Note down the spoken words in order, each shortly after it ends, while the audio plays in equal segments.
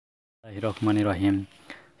রহমানির রহিম।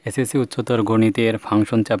 এসএসসি উচ্চতর গণিতের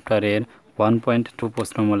ফাংশন চ্যাপ্টারের 1.2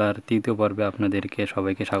 প্রশ্নমালার তৃতীয় পর্বে আপনাদেরকে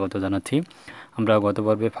সবাইকে স্বাগত জানাচ্ছি। আমরা গত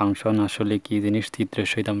পর্বে ফাংশন আসলে কী জিনিস চিত্রের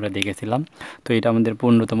সহিত আমরা দেখেছিলাম। তো এটা আমাদের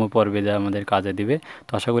 15তম পর্বে যা আমাদের কাজে দিবে।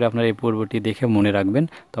 তো আশা করি আপনারা এই পর্বটি দেখে মনে রাখবেন।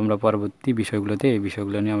 তো আমরা পরবর্তী বিষয়গুলোতে এই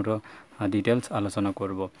বিষয়গুলো নিয়ে আমরা ডিটেলস আলোচনা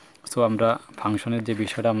করব। সো আমরা ফাংশনের যে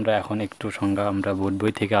বিষয়টা আমরা এখন একটু সংজ্ঞা আমরা বোর্ড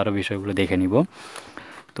বই থেকে আরও বিষয়গুলো দেখে নিব।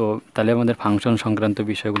 তো তাহলে আমাদের ফাংশন সংক্রান্ত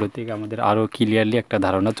বিষয়গুলো থেকে আমাদের আরও ক্লিয়ারলি একটা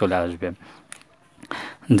ধারণা চলে আসবে।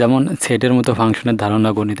 যেমন সেটের মতো ফাংশনের ধারণা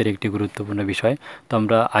গণিতের একটি গুরুত্বপূর্ণ বিষয়। তো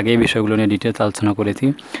আমরা আগেই বিষয়গুলো নিয়ে ডিটেলস আলোচনা করেছি।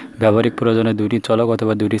 ব্যবহারিক প্রয়োজনে দুইটি চলক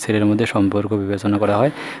অথবা দুইটি সেটের মধ্যে সম্পর্ক বিবেচনা করা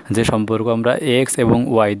হয়। যে সম্পর্ক আমরা এক্স এবং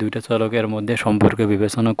ওয়াই দুইটা চলকের মধ্যে সম্পর্ক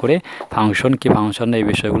বিবেচনা করে ফাংশন কি ফাংশন এই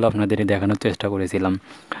বিষয়গুলো আপনাদের দেখানোর চেষ্টা করেছিলাম।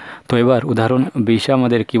 তো এবার উদাহরণ 20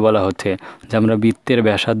 আমাদের কি বলা হচ্ছে যে আমরা বৃত্তের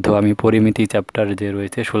ব্যাসার্ধ, আমি পরিমিতি চ্যাপ্টার যে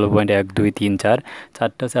রয়েছে 16.1, 2, 3, 4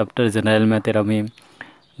 চারটা চ্যাপ্টার জেনারেল ম্যাথের আমি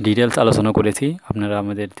ডিটেলস আলোচনা করেছি। আপনারা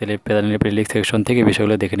আমাদের চ্যানেলের প্লেলিস্ট সেকশন থেকে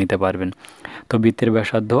বিষয়গুলো দেখে নিতে পারবেন। তো বৃত্তের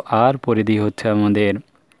ব্যাসার্ধ আর পরিধি হচ্ছে আমাদের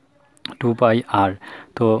 2πr।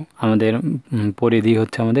 তো আমাদের পরিধি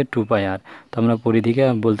হচ্ছে আমাদের 2πr। তো আমরা পরিধিকে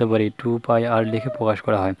বলতে পারি 2πr লিখে প্রকাশ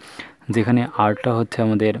করা হয়, যেখানে আরটা হচ্ছে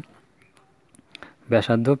আমাদের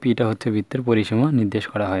ব্যাসার্ধ, পিটা হচ্ছে বৃত্তের পরিসীমা নির্দেশ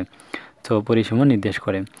করা হয়। তো পরিসীমা নির্দেশ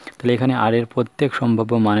করে। তাহলে এখানে আর এর প্রত্যেক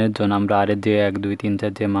সম্ভাব্য মানের জন্য আমরা আর এর যে 1, 2, 3,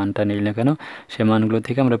 4 যে মানটা নিই না কেন সে মানগুলো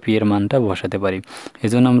থেকে আমরা পি এর মানটা বসাতে পারি।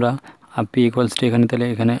 এজন্য আমরা পি ইকুয়ালস টু এখানে, তাহলে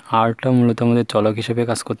এখানে আরটা মূলত আমাদের চলক হিসেবে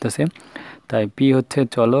কাজ করতেছে। তাই পি হচ্ছে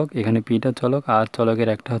চলক, এখানে পিটা চলক, আর চলকের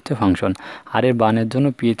একটা হচ্ছে ফাংশন। আর এর বানের জন্য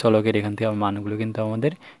পি চলকের এখান থেকে মানগুলো কিন্তু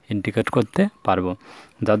আমাদের ইন্টিগ্রেট করতে পারবো,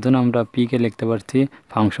 যার জন্য আমরা পিকে লিখতে পারছি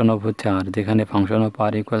ফাংশন অফ হচ্ছে আর, যেখানে function of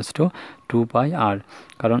R equals to 2πr।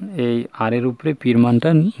 কারণ এই আর এর উপরে পির মানটা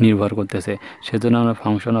নির্ভর করতেছে, সেজন্য আমরা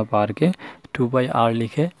ফাংশন অফ আরকে 2πr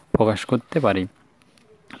লিখে প্রকাশ করতে পারি।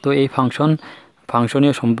 তো এই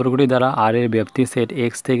ফাংশনীয় সম্পর্কটি দ্বারা আর এর ব্যাপ্তি সেট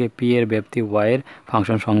এক্স থেকে পি এর ব্যাপ্তি ওয়াই এর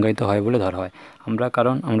ফাংশন সংজ্ঞায়িত হয় বলে ধরা হয়।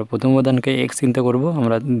 কারণ প্রথম উপাদানকে এক্স চিন্তা করব,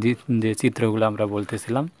 আমরা যে চিত্রগুলো আমরা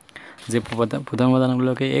বলতেছিলাম যে প্রথম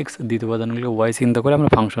উপাদানগুলোকে এক্স, দ্বিতীয় উপাদানগুলোকে ওয়াই চিন্তা করে আমরা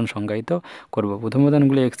ফাংশন সংজ্ঞায়িত করব। প্রথম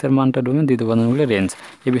উপাদানগুলো এক্সের মানটা ডোমেন, দ্বিতীয় উপাদানগুলো রেঞ্জ,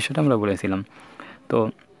 এই বিষয়টা আমরা বলেছিলাম। তো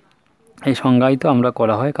এই সংজ্ঞায়িত আমরা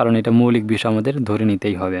করা হয় কারণ এটা মৌলিক বিষয় আমাদের ধরে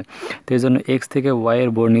নিতেই হবে। তো এই জন্য এক্স থেকে ওয়াইয়ের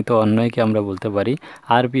বর্ণিত অন্যয়কে আমরা বলতে পারি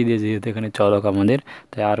আর পি দিয়ে, যেহেতু এখানে চলক আমাদের,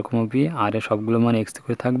 তাই আর কম পি, আর এর সবগুলো মান এক্স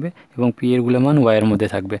করে থাকবে এবং পি এরগুলো মান ওয়াইয়ের মধ্যে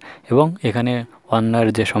থাকবে। এবং এখানে অন্যয়ের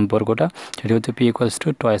যে সম্পর্কটা সেটি হচ্ছে পি ইকুয়ালস টু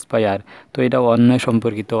 2πr। তো এটা অন্যয়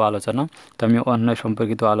সম্পর্কিত আলোচনা। তো আমি অন্যয়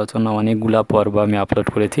সম্পর্কিত আলোচনা অনেকগুলা পর্ব আমি আপলোড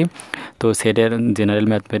করেছি। তো সেটের জেনারেল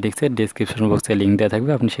ম্যাথমেটিক্সের ডিসক্রিপশন বক্সে লিঙ্ক দেওয়া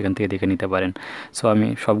থাকবে, আপনি সেখান থেকে দেখে নিতে পারেন। সো আমি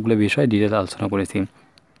সবগুলো বিষয় ডিটেল আলোচনা করেছি।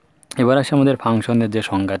 এবার আসে আমাদের ফাংশনের যে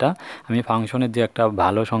সংজ্ঞাটা, আমি ফাংশনের যে একটা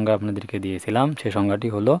ভালো সংজ্ঞা আপনাদেরকে দিয়েছিলাম, সেই সংজ্ঞাটি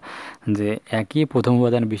হলো যে একই প্রথম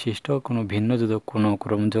উপাদান বিশিষ্ট কোনো ভিন্ন যদি কোনো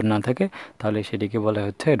ক্রমজোড় না থাকে তাহলে সেটিকে বলা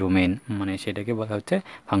হচ্ছে ডোমেইন, মানে সেটাকে বলা হচ্ছে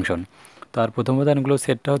ফাংশন। তার প্রথম উপাদানগুলো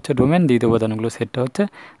সেটটা হচ্ছে ডোমেন, দ্বিতীয় উপাদানগুলো সেটটা হচ্ছে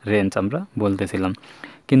রেঞ্জ আমরা বলতেছিলাম।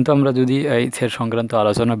 কিন্তু আমরা যদি এই সেট সংক্রান্ত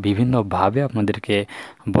আলোচনা বিভিন্নভাবে আপনাদেরকে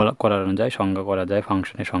করানো যায়, সংজ্ঞা করা যায়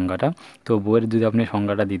ফাংশনের সংজ্ঞাটা। তো বইয়ের যদি আপনি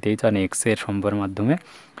সংজ্ঞাটা দিতেই চান এক্সের সম্পর্কের মাধ্যমে,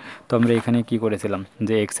 তো আমরা এখানে কি করেছিলাম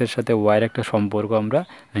যে এক্সের সাথে ওয়াইয়ের একটা সম্পর্ক আমরা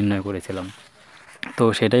নির্ণয় করেছিলাম। তো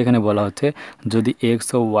সেটা এখানে বলা হচ্ছে যদি এক্স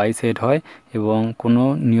ও ওয়াই সেট হয় এবং কোনো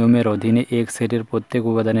নিয়মের অধীনে এক্স সেটের প্রত্যেক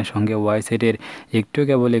উপাদানের সঙ্গে ওয়াই সেটের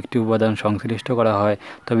কেবল একটি উপাদান সংশ্লিষ্ট করা হয়,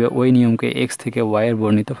 তবে ওই নিয়মকে এক্স থেকে ওয়াইয়ের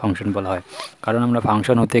বর্ণিত ফাংশন বলা হয়। কারণ আমরা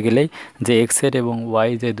ফাংশন হতে গেলেই যে এক্স সেট এবং ওয়াই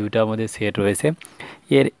যে দুইটা আমাদের সেট রয়েছে,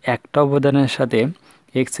 এর একটা উপাদানের সাথে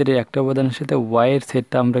এক্স সেটের একটা উপাদানের সাথে ওয়াইয়ের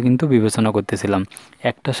সেটটা আমরা কিন্তু বিবেচনা করতেছিলাম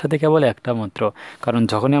একটার সাথে কেবল একটা মাত্র। কারণ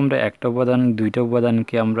যখনই আমরা একটা উপাদান দুইটা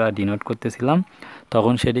উপাদানকে আমরা ডিনোট করতেছিলাম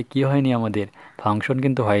তখন সেটি কি হয়নি, আমাদের ফাংশন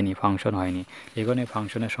কিন্তু হয়নি, ফাংশন হয়নি। এখানে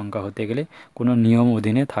ফাংশনের সংখ্যা হতে গেলে কোনো নিয়ম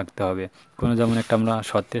অধীনে থাকতে হবে। কোনো যেমন একটা আমরা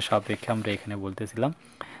শর্তের সাপেক্ষে আমরা এখানে বলতেছিলাম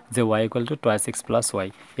যে Y equal to 2x plus Y,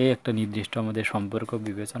 এই একটা নির্দিষ্ট আমাদের সম্পর্ক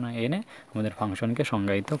বিবেচনা এনে আমাদের ফাংশনকে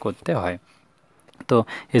সংজ্ঞায়িত করতে হয়। তো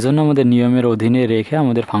এজন্য আমাদের নিয়মের অধীনে রেখে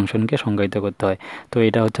আমাদের ফাংশনকে সংজ্ঞায়িত করতে হয়। তো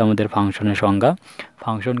এটা হচ্ছে আমাদের ফাংশনের সংজ্ঞা।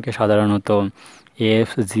 ফাংশনকে সাধারণত এফ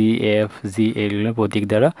জি এগুলো প্রতীক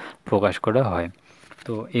দ্বারা প্রকাশ করা হয়।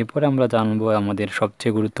 তো এরপরে আমরা জানবো আমাদের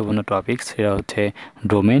সবচেয়ে গুরুত্বপূর্ণ টপিক, সেটা হচ্ছে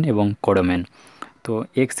ডোমেন এবং কোডোমেন। তো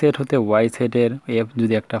এক্স সেট হতে ওয়াই সেটের এফ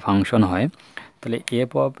যদি একটা ফাংশন হয়, তাহলে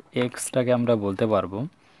এফ অফ এক্সটাকে আমরা বলতে পারবো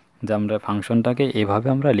যে আমরা ফাংশনটাকে এভাবে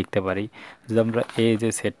আমরা লিখতে পারি। যদি আমরা এই যে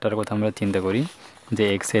সেটটার কথা আমরা চিন্তা করি যে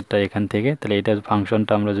এক্স সেটটা এখান থেকে, তাহলে এটার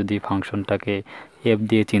ফাংশনটা আমরা যদি ফাংশনটাকে এফ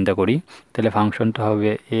দিয়ে চিন্তা করি, তাহলে ফাংশনটা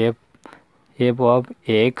হবে এফ অফ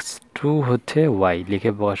এক্স টু হচ্ছে ওয়াই লিখে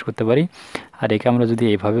প্রকাশ করতে পারি। আর একে আমরা যদি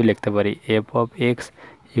এইভাবে লিখতে পারি F of x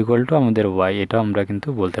equal to আমাদের ওয়াই, এটা আমরা কিন্তু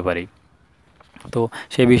বলতে পারি। তো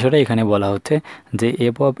সেই বিষয়টা এখানে বলা হচ্ছে যে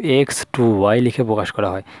F of x two Y লিখে প্রকাশ করা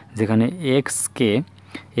হয়, যেখানে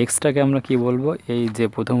এক্সটাকে আমরা কি বলবো, এই যে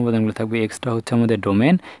প্রথম উপাদানগুলো থাকবে এক্সটা হচ্ছে আমাদের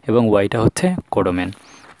ডোমেন এবং ওয়াইটা হচ্ছে কোডোমেন।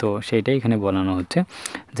 তো সেইটাই এখানে বলানো হচ্ছে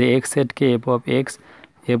যে এক্স সেটকে F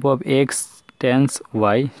of x tends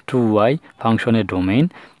Y two Y ফাংশনের ডোমেইন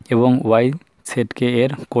এবং ওয়াই সেটকে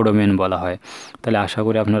এর কোডোমেন বলা হয়। তাহলে আশা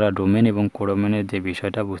করি আপনারা ডোমেন এবং কোডোমেনের যে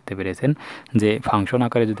বিষয়টা বুঝতে পেরেছেন, যে ফাংশন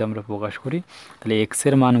আকারে যদি আমরা প্রকাশ করি তাহলে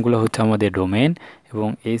এক্সের মানগুলো হচ্ছে আমাদের ডোমেন এবং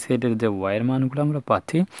এই সেটের যে ওয়াইয়ের মানগুলো আমরা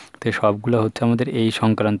পাচ্ছি তো সবগুলো হচ্ছে আমাদের এই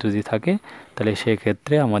সংক্রান্ত যদি থাকে তাহলে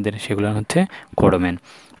সেক্ষেত্রে আমাদের সেগুলো হচ্ছে কোডোমেন।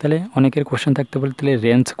 তাহলে অনেকের কোশ্চেন থাকতে পারে তাহলে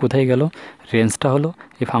রেঞ্জ কোথায় গেল? রেঞ্জটা হলো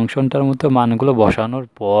এই ফাংশনটার মধ্যে মানগুলো বসানোর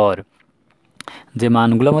পর যে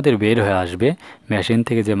মানগুলো আমাদের বের হয়ে আসবে মেশিন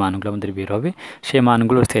থেকে, যে মানগুলো আমাদের বের হবে সেই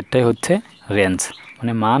মানগুলোর সেটটাই হচ্ছে রেঞ্জ।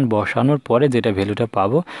 মানে মান বসানোর পরে যেটা ভ্যালুটা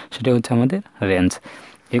পাবো সেটা হচ্ছে আমাদের রেঞ্জ।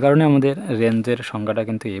 এই কারণে আমাদের রেঞ্জের সংজ্ঞাটা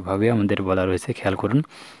কিন্তু এভাবে আমাদের বলা রয়েছে, খেয়াল করুন,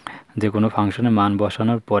 যে কোনো ফাংশনে মান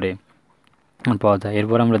বসানোর পরে পাওয়া যায়।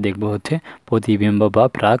 এরপর আমরা দেখব হচ্ছে প্রতিবিম্ব বা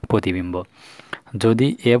প্রাক প্রতিবিম্ব। যদি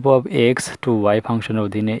F of x two Y ফাংশনের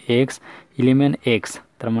অধীনে এক্স এলিমেন্ট এক্স,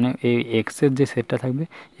 তার মানে এই এক্সের যে সেটটা থাকবে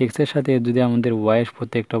এক্সের সাথে যদি আমাদের ওয়াইয়ের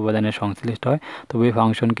প্রত্যেকটা উপাদানের সংশ্লিষ্ট হয় তবে এই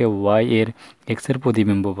ফাংশনকে ওয়াই এর এক্সের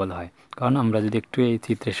প্রতিবিম্ব বলা হয়। কারণ আমরা যদি একটু এই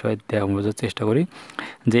চিত্রের সহায়তায় বোঝার চেষ্টা করি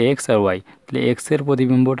যে এক্স আর ওয়াই, তাহলে এক্সের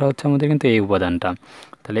প্রতিবিম্বটা হচ্ছে আমাদের কিন্তু এই উপাদানটা,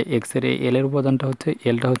 তাহলে এক্সের এই এলের উপাদানটা হচ্ছে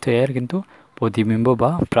এলটা হচ্ছে এর কিন্তু প্রতিবিম্ব বা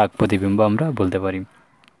প্রাক প্রতিবিম্ব আমরা বলতে পারি।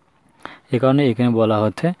 এ কারণে এখানে বলা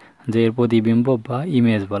হচ্ছে যে এর প্রতিবিম্ব বা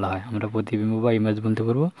ইমেজ বলা হয়, আমরা প্রতিবিম্ব বা ইমেজ বলতে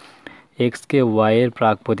পারবো। এক্সকে ওয়াইয়ের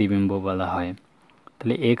প্রাক প্রতিবিম্ব বলা হয়,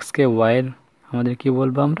 তাহলে এক্সকে ওয়াইয়ের আমাদের কি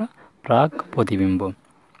বলবো আমরা? প্রাক প্রতিবিম্ব।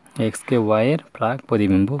 এক্সকে ওয়াইয়ের প্রাক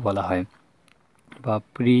প্রতিবিম্ব বলা হয় বা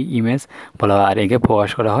প্রি ইমেজ বলা হয়। আর একে প্রকাশ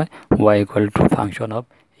করা হয় Y equal to function of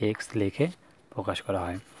x লিখে প্রকাশ করা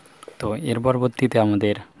হয়। তো এর পরবর্তীতে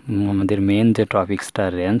আমাদের মেন যে টপিক্সটা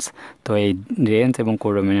রেঞ্জ। তো এই রেঞ্জ এবং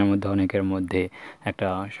কোডোমেনের মধ্যে অনেকের মধ্যে একটা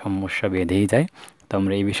সমস্যা বেঁধেই যায়। তো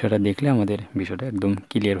আমরা এই বিষয়টা দেখলে আমাদের বিষয়টা একদম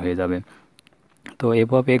ক্লিয়ার হয়ে যাবে। তো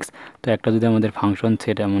এফ অফ এক্স, তো একটা যদি আমাদের ফাংশন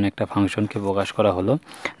সেট এমন একটা ফাংশনকে প্রকাশ করা হলো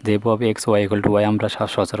যে F of x Y equal to Y, আমরা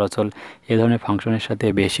সচরাচর এ ধরনের ফাংশনের সাথে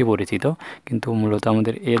বেশি পরিচিত, কিন্তু মূলত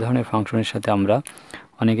আমাদের এ ধরনের ফাংশনের সাথে আমরা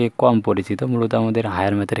অনেকে কম পরিচিত। মূলত আমাদের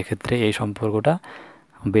হায়ার ম্যাথের ক্ষেত্রে এই সম্পর্কটা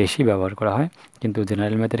বেশি ব্যবহার করা হয়, কিন্তু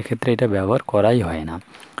জেনারেল ম্যাথের ক্ষেত্রে এটা ব্যবহার করাই হয় না।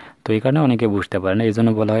 তো এই কারণে অনেকে বুঝতে পারে না, এই জন্য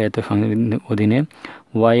বলা হয় এত অধীনে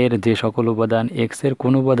ওয়াইয়ের যে সকল উপাদান এক্সের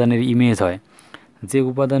কোনো উপাদানের ইমেজ হয়, যে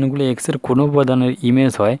উপাদানগুলো এক্সের কোনো উপাদানের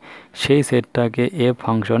ইমেজ হয় সেই সেটটাকে এফ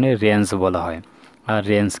ফাংশনের রেঞ্জ বলা হয়। আর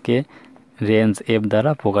রেঞ্জ এফ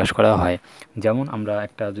দ্বারা প্রকাশ করা হয়। যেমন আমরা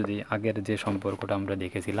একটা যদি আগের যে সম্পর্কটা আমরা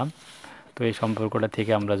দেখেছিলাম, তো এই সম্পর্কটা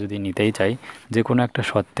থেকে আমরা যদি নিতেই চাই যে কোনো একটা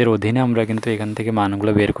সত্যের অধীনে আমরা কিন্তু এখান থেকে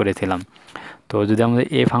মানগুলো বের করেছিলাম। তো যদি আমরা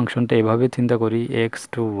এ ফাংশনটা এভাবে চিন্তা করি এক্স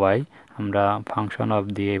টু ওয়াই, আমরা ফাংশন অফ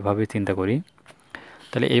দিয়ে এভাবে চিন্তা করি,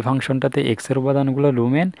 তাহলে এই ফাংশনটাতে এক্সের উপাদানগুলো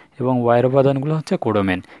ডোমেন এবং ওয়াইয়ের উপাদানগুলো হচ্ছে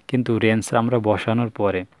কোডোমেন। কিন্তু রেঞ্জ আমরা বসানোর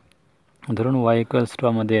পরে ধরুন ওয়াই ইকুয়ালস টু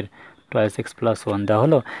আমাদের টয়েস এক্স প্লাস ওয়ান দেওয়া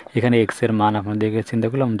হলো, এখানে এক্সের মান আপনাদেরকে চিন্তা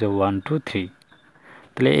করলাম যে 1 2 3,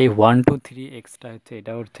 তাহলে এই 1 2 3 এক্সটা হচ্ছে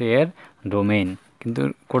এটা হচ্ছে এর ডোমেইন। কিন্তু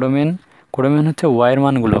কোডোমেন হচ্ছে ওয়াইয়ের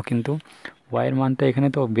মানগুলো, কিন্তু ওয়াইয়ের মানটা এখানে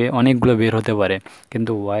তো অনেকগুলো বের হতে পারে,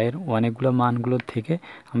 কিন্তু ওয়াইয়ের অনেকগুলো মানগুলোর থেকে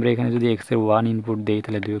আমরা এখানে যদি এক্সের 1 ইনপুট দিই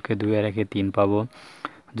তাহলে 2কে 2 আর 1-এ 3 পাবো,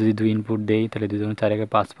 যদি 2 ইনপুট দেই তাহলে 2 2 4 1-এ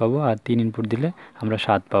 5 পাবো, আর 3 ইনপুট দিলে আমরা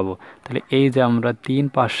 7 পাবো। তাহলে এই যে আমরা 3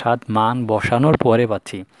 5 7 মান বসানোর পরে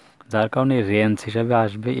পাচ্ছি, যার কারণে রেঞ্জ হিসাবে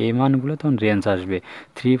আসবে এই মানগুলো, তখন রেঞ্জ আসবে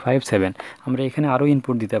 3 5 7। আমরা এখানে আরও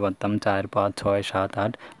ইনপুট দিতে পারতাম 4 5 6 7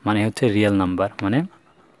 8, মানে হচ্ছে রিয়েল নাম্বার, মানে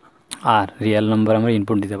আর রিয়েল নাম্বার আমরা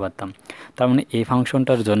ইনপুট দিতে পারতাম। তার মানে এই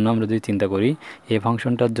ফাংশনটার জন্য আমরা যদি চিন্তা করি, এই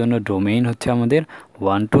ফাংশনটার জন্য ডোমেইন হচ্ছে আমাদের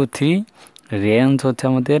 1 2 3, রেঞ্জ হচ্ছে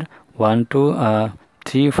আমাদের 1 2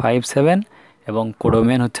 3 5 7 এবং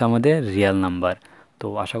কোডোমেন হচ্ছে আমাদের রিয়েল নাম্বার। তো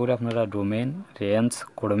আশা করি আপনারা ডোমেন, রেঞ্জ,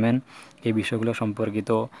 কোডোমেন এই বিষয়গুলো সম্পর্কিত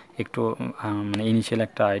একটু মানে ইনিশিয়াল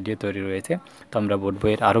একটা আইডিয়া তৈরি রয়েছে। তো আমরা বোর্ড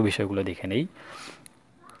বইয়ের আরও বিষয়গুলো দেখে নেই।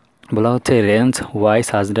 বলা হচ্ছে রেঞ্জ ওয়াই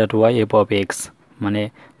সাজ that Y F of x, মানে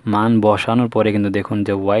মান বসানোর পরে কিন্তু দেখুন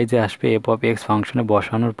যে ওয়াই যে আসবে এফ অফ এক্স ফাংশনে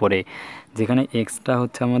বসানোর পরে, যেখানে এক্সটা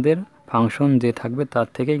হচ্ছে আমাদের ফাংশন যে থাকবে তার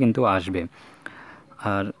থেকেই কিন্তু আসবে।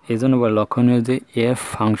 আর এই জন্য লক্ষণীয় যে এফ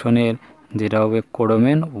ফাংশনের যেটা হবে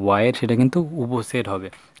কোডোমেন ওয়াইয়ের সেটা কিন্তু উপসেট হবে,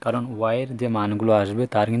 কারণ ওয়াইয়ের যে মানগুলো আসবে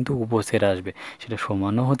তার কিন্তু উপসেট আসবে, সেটা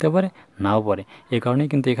সমানও হতে পারে নাও পারে। এই কারণেই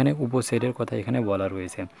কিন্তু এখানে উপসেটের কথা এখানে বলা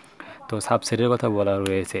রয়েছে, তো সাবসেটের কথা বলা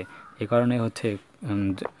রয়েছে। এ কারণে হচ্ছে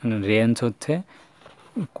রেঞ্জ হচ্ছে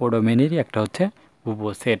কোডোমেনেরই একটা হচ্ছে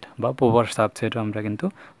উপসেট বা প্রপার সাবসেটও আমরা কিন্তু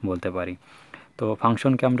বলতে পারি। তো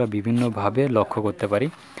ফাংশনকে আমরা বিভিন্নভাবে লক্ষ্য করতে পারি।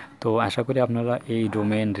 তো আশা করি আপনারা এই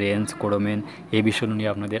ডোমেন, রেঞ্জ, কোডোমেন এই বিষয়গুলো নিয়ে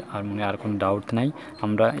আপনাদের আর মনে আর কোনো ডাউট নাই।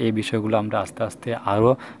 আমরা এই বিষয়গুলো আমরা আস্তে আস্তে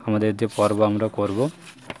আরও আমাদের যে পর্ব আমরা করব।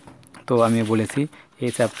 তো আমি বলেছি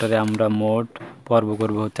এই চ্যাপ্টারে আমরা মোট পর্ব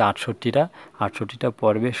করব হচ্ছে 68টা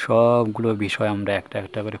পর্বে সবগুলো বিষয় আমরা একটা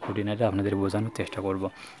একটা করে খুঁটিনাটি আপনাদের বোঝানোর চেষ্টা করব।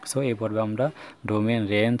 সো এই পর্বে আমরা ডোমেন,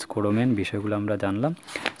 রেঞ্জ, কোডোমেন বিষয়গুলো আমরা জানলাম।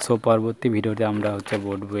 সো পরবর্তী ভিডিওতে আমরা হচ্ছে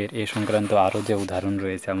বোর্ড বইয়ের এ সংক্রান্ত আরও যে উদাহরণ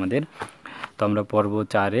রয়েছে আমাদের, তো আমরা পর্ব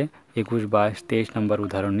 4-এ 21, 22, 23 নম্বর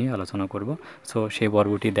উদাহরণ নিয়ে আলোচনা করব। সো সেই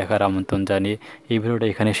পর্বটি দেখার আমন্ত্রণ জানিয়ে এই ভিডিওটা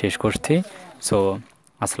এখানে শেষ করছি। সো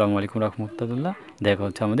আসসালামু আলাইকুম রহমতুল্লাহ, দেখা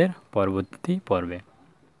হচ্ছে আমাদের পরবর্তী পর্বে।